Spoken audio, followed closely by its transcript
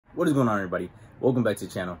What is going on, everybody? Welcome back to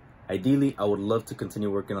the channel. Ideally, I would love to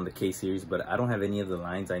continue working on the K series, but I don't have any of the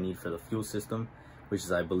lines I need for the fuel system, which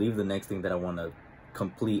is, I believe, the next thing that I want to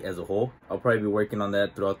complete as a whole. I'll probably be working on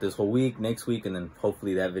that throughout this whole week, next week, and then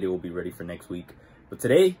hopefully that video will be ready for next week. But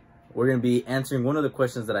today, we're going to be answering one of the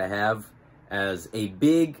questions that I have as a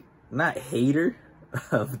big, not hater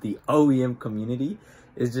of the OEM community.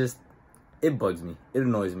 It's just, it bugs me. It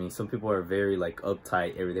annoys me. Some people are very like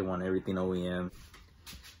uptight. They want everything OEM.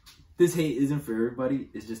 This hate isn't for everybody.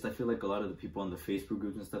 It's just I feel like a lot of the people on the Facebook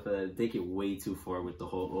groups and stuff like that take it way too far with the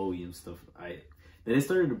whole OEM stuff. That it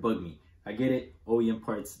started to bug me. I get it. OEM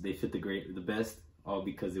parts, they fit the best, all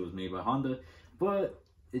because it was made by Honda, but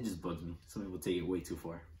it just bugs me. Some people take it way too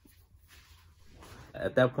far.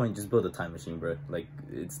 At that point, just build a time machine, bro. Like,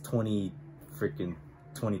 it's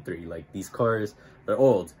 23. Like, these cars, they're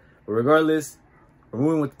old. But regardless, we're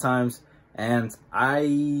moving with the times, and I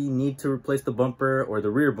need to replace the bumper or the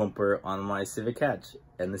rear bumper on my Civic hatch.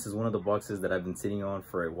 And this is one of the boxes that I've been sitting on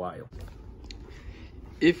for a while.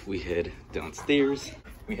 If we head downstairs,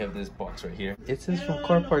 we have this box right here. It says from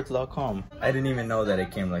carparts.com. I didn't even know that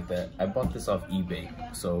it came like that. I bought this off eBay.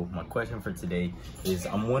 So my question for today is,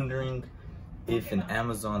 I'm wondering if an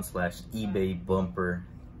Amazon/eBay bumper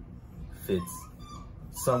fits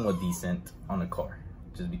somewhat decent on a car.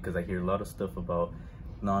 Just because I hear a lot of stuff about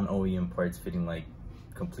non-OEM parts fitting like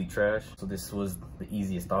complete trash. So this was the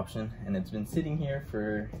easiest option, and it's been sitting here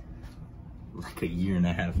for like a year and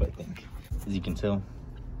a half, I think. As you can tell,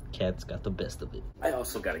 cat's got the best of it. I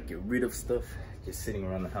also gotta get rid of stuff just sitting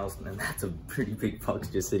around the house, man. That's a pretty big box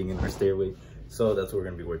just sitting in our stairway. So that's what we're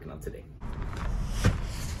gonna be working on today.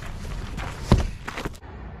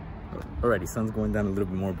 Alrighty, sun's going down a little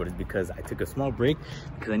bit more, but it's because I took a small break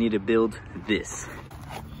because I need to build this.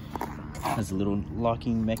 Has a little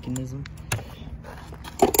locking mechanism.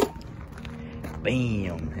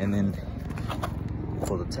 Bam! And then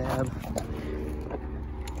pull the tab,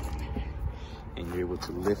 and you're able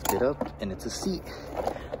to lift it up, and it's a seat.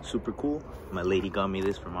 Super cool. My lady got me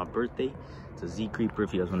this for my birthday. It's a Z Creeper.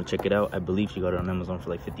 If you guys want to check it out, I believe she got it on Amazon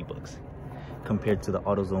for like 50 bucks. Compared to the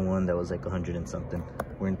AutoZone one that was like 100 and something.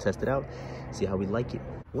 We're gonna test it out, see how we like it.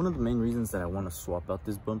 One of the main reasons that I want to swap out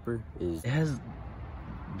this bumper is it has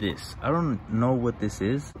this. I don't know what this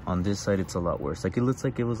is. On this side, it's a lot worse. Like, it looks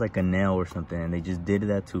like it was like a nail or something, and they just did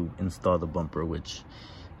that to install the bumper, which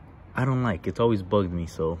I don't like. It's always bugged me,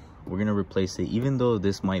 so we're gonna replace it, even though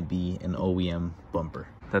this might be an OEM bumper.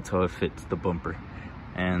 That's how it fits the bumper.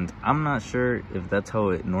 And I'm not sure if that's how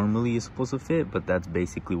it normally is supposed to fit, but that's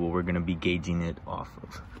basically what we're gonna be gauging it off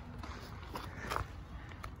of.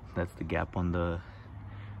 That's the gap on the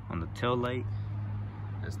tail light.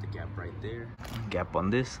 That's the gap right there. Gap on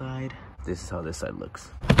this side. This is how this side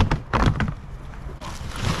looks.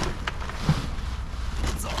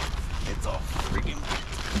 It's all freaking bad.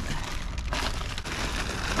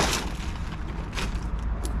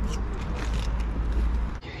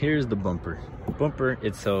 Here's the bumper. The bumper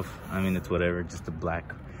itself, I mean, it's whatever, just a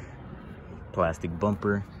black plastic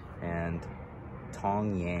bumper and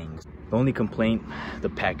Tong Yangs. The only complaint, the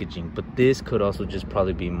packaging, but this could also just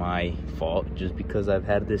probably be my fault, just because I've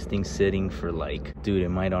had this thing sitting for like, dude, it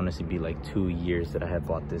might honestly be like 2 years that I had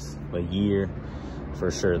bought this. A year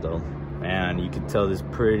for sure though. And you can tell this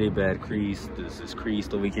pretty bad crease. This is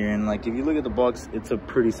creased over here, and like, if you look at the box, it's a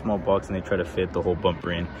pretty small box and they try to fit the whole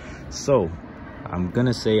bumper in. So I'm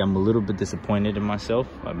gonna say I'm a little bit disappointed in myself.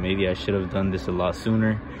 Maybe I should have done this a lot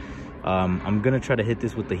sooner. I'm gonna try to hit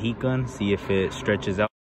this with the heat gun, see if it stretches out.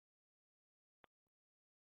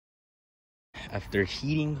 After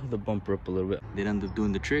heating the bumper up a little bit, they end up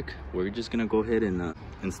doing the trick. We're just gonna go ahead and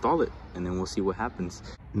install it, and then we'll see what happens.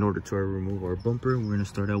 In order to remove our bumper, we're gonna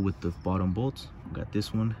start out with the bottom bolts. We got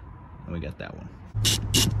this one, and we got that one.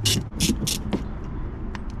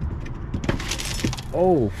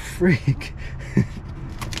 Oh, freak.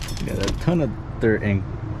 Got a ton of dirt and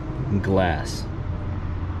glass.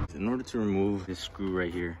 In order to remove this screw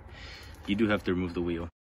right here, you do have to remove the wheel.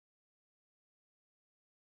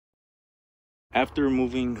 After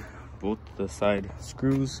removing both the side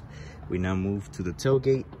screws, we now move to the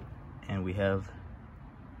tailgate, and we have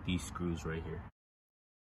these screws right here.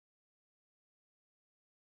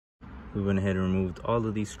 We went ahead and removed all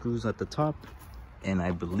of these screws at the top, and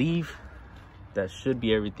I believe that should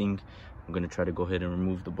be everything. I'm gonna try to go ahead and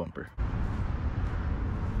remove the bumper.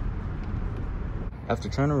 After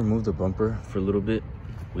trying to remove the bumper for a little bit,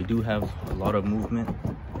 we do have a lot of movement,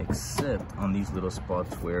 except on these little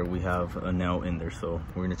spots where we have a nail in there. So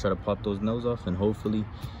we're gonna try to pop those nails off, and hopefully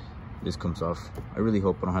this comes off. I really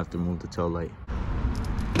hope I don't have to remove the tail light.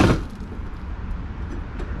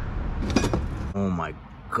 Oh my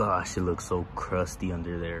gosh, it looks so crusty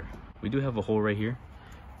under there. We do have a hole right here.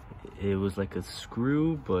 It was like a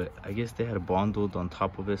screw, but I guess they had it bonded on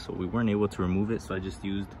top of it, so we weren't able to remove it. So I just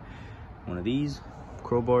used one of these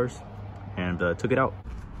crowbars and took it out.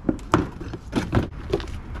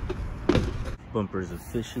 Bumper is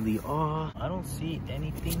officially off. I don't see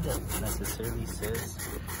anything that necessarily says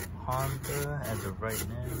Honda as of right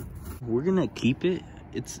now. We're gonna keep it.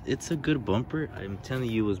 It's a good bumper. I'm telling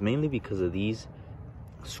you, it was mainly because of these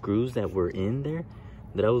screws that were in there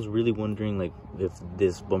that I was really wondering like if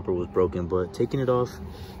this bumper was broken. But taking it off,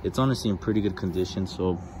 it's honestly in pretty good condition.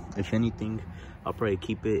 So if anything, I'll probably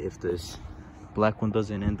keep it. If this black one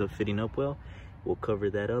doesn't end up fitting up well, we'll cover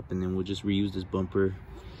that up and then we'll just reuse this bumper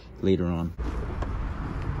later on.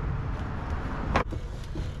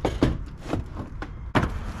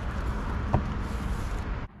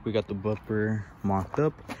 We got the bumper mocked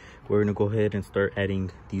up. We're gonna go ahead and start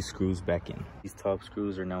adding these screws back in. These top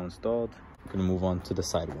screws are now installed. We're gonna move on to the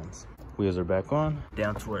side ones. Wheels are back on.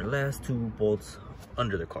 Down to our last 2 bolts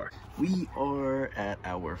under the car. We are at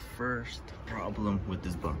our first problem with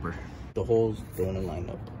this bumper. The holes don't align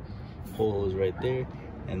up. Hole is right there,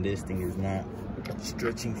 and this thing is not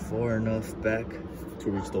stretching far enough back to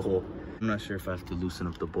reach the hole. I'm not sure if I have to loosen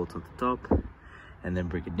up the bolts at the top and then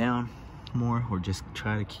break it down more, or just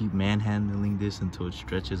try to keep manhandling this until it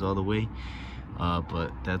stretches all the way, but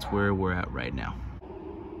that's where we're at right now.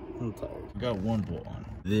 I'm tired. I got 1 bolt on.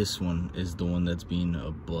 This one is the one that's being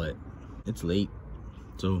a butt. It's late,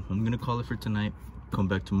 so I'm gonna call it for tonight. Come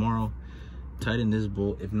back tomorrow, tighten this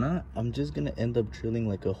bolt. If not, I'm just gonna end up drilling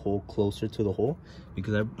like a hole closer to the hole,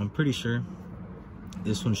 because I'm pretty sure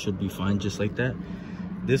this one should be fine just like that.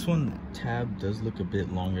 This one tab does look a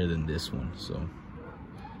bit longer than this one, so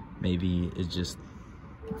maybe it's just,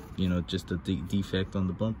 you know, just a defect on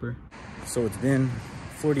the bumper. So it's been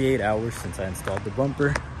 48 hours since I installed the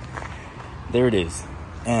bumper. There it is.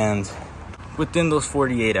 And within those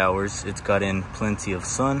 48 hours, it's gotten plenty of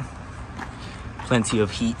sun, plenty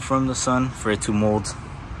of heat from the sun for it to mold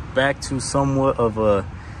back to somewhat of a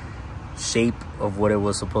shape of what it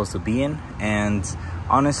was supposed to be in. And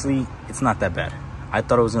honestly, it's not that bad. I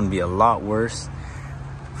thought it was going to be a lot worse.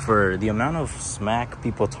 For the amount of smack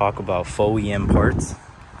people talk about faux EM parts,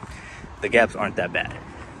 the gaps aren't that bad.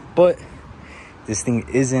 But this thing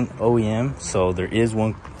isn't OEM, so there is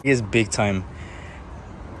big time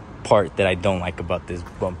part that I don't like about this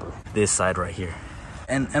bumper. This side right here.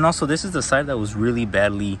 And also, this is the side that was really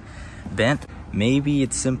badly bent. Maybe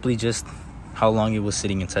it's simply just how long it was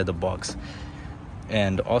sitting inside the box.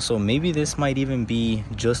 And also, maybe this might even be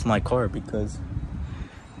just my car, because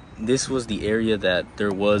this was the area that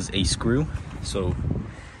there was a screw. So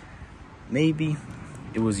maybe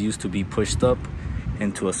it was used to be pushed up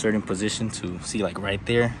into a certain position to see, like right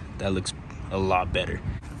there. That looks a lot better.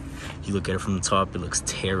 You look at it from the top, it looks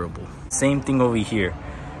terrible. Same thing over here.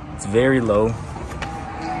 It's very low.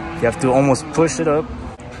 You have to almost push it up,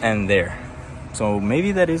 and there. So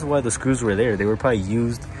maybe that is why the screws were there. They were probably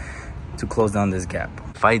used to close down this gap.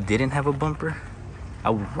 If I didn't have a bumper,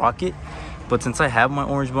 I would rock it. But since I have my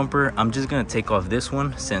orange bumper, I'm just gonna take off this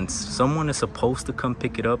one, since someone is supposed to come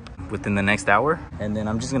pick it up within the next hour. And then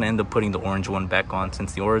I'm just gonna end up putting the orange one back on,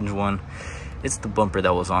 since the orange one, it's the bumper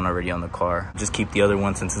that was on already on the car. Just keep the other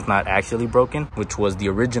one since it's not actually broken, which was the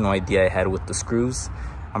original idea I had with the screws.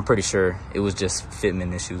 I'm pretty sure it was just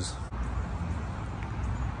fitment issues.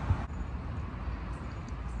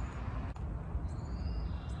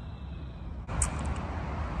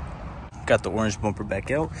 Got the orange bumper back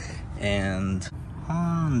out, and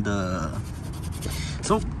Honda.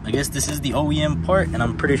 So I guess this is the OEM part, and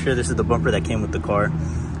I'm pretty sure this is the bumper that came with the car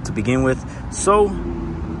to begin with. So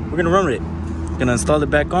we're gonna run with it. Gonna install it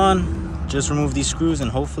back on, just remove these screws, and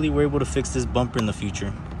hopefully we're able to fix this bumper in the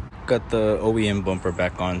future. Got the OEM bumper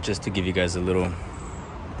back on just to give you guys a little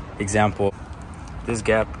example. This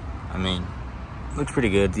gap, I mean, looks pretty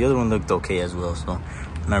good. The other one looked okay as well, so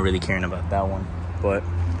I'm not really caring about that one. But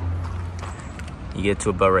you get to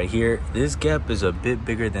about right here, this gap is a bit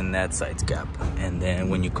bigger than that side's gap. And then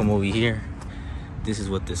when you come over here, this is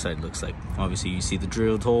what this side looks like. Obviously you see the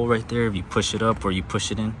drilled hole right there. If you push it up or you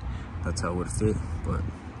push it in, that's how it would fit. But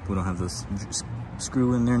we don't have this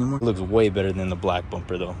screw in there anymore. It looks way better than the black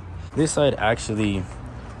bumper though. This side actually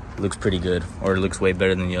looks pretty good, or it looks way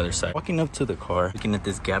better than the other side. Walking up to the car, looking at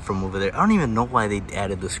this gap from over there, I don't even know why they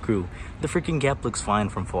added the screw. The freaking gap looks fine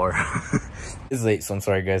from far. It's late, so I'm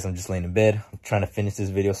sorry guys, I'm just laying in bed. I'm trying to finish this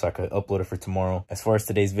video so I could upload it for tomorrow. As far as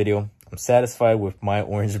today's video, I'm satisfied with my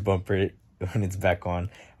orange bumper when it's back on.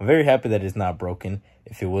 I'm very happy that it's not broken.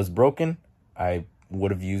 If it was broken, I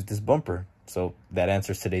would have used this bumper. So that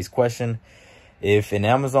answers today's question. If an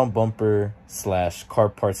Amazon bumper /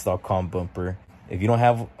 carparts.com bumper, if you don't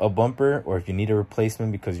have a bumper or if you need a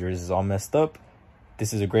replacement because yours is all messed up,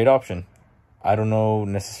 this is a great option. I don't know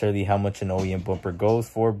necessarily how much an OEM bumper goes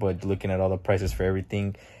for, but looking at all the prices for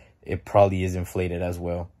everything, it probably is inflated as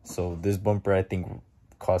well. So this bumper I think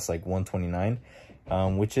costs like $129,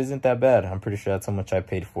 which isn't that bad. I'm pretty sure that's how much I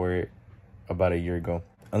paid for it about a year ago.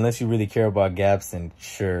 Unless you really care about gaps, then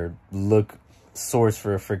sure, source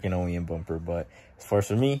for a freaking OEM bumper. But as far as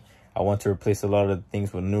for me, I want to replace a lot of the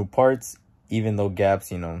things with new parts, even though gaps,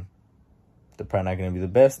 you know, they're probably not going to be the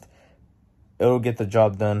best. It'll get the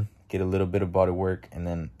job done, get a little bit of body work, and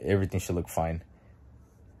then everything should look fine.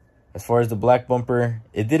 As far as the black bumper,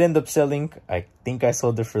 it did end up selling. I think I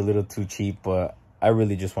sold it for a little too cheap, but I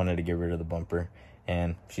really just wanted to get rid of the bumper.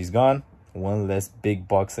 And she's gone. One less big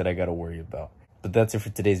box that I got to worry about. But that's it for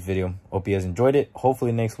today's video. Hope you guys enjoyed it.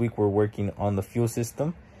 Hopefully next week we're working on the fuel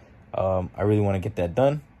system. I really want to get that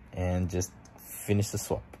done and just finish the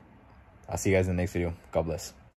swap. I'll see you guys in the next video. God bless.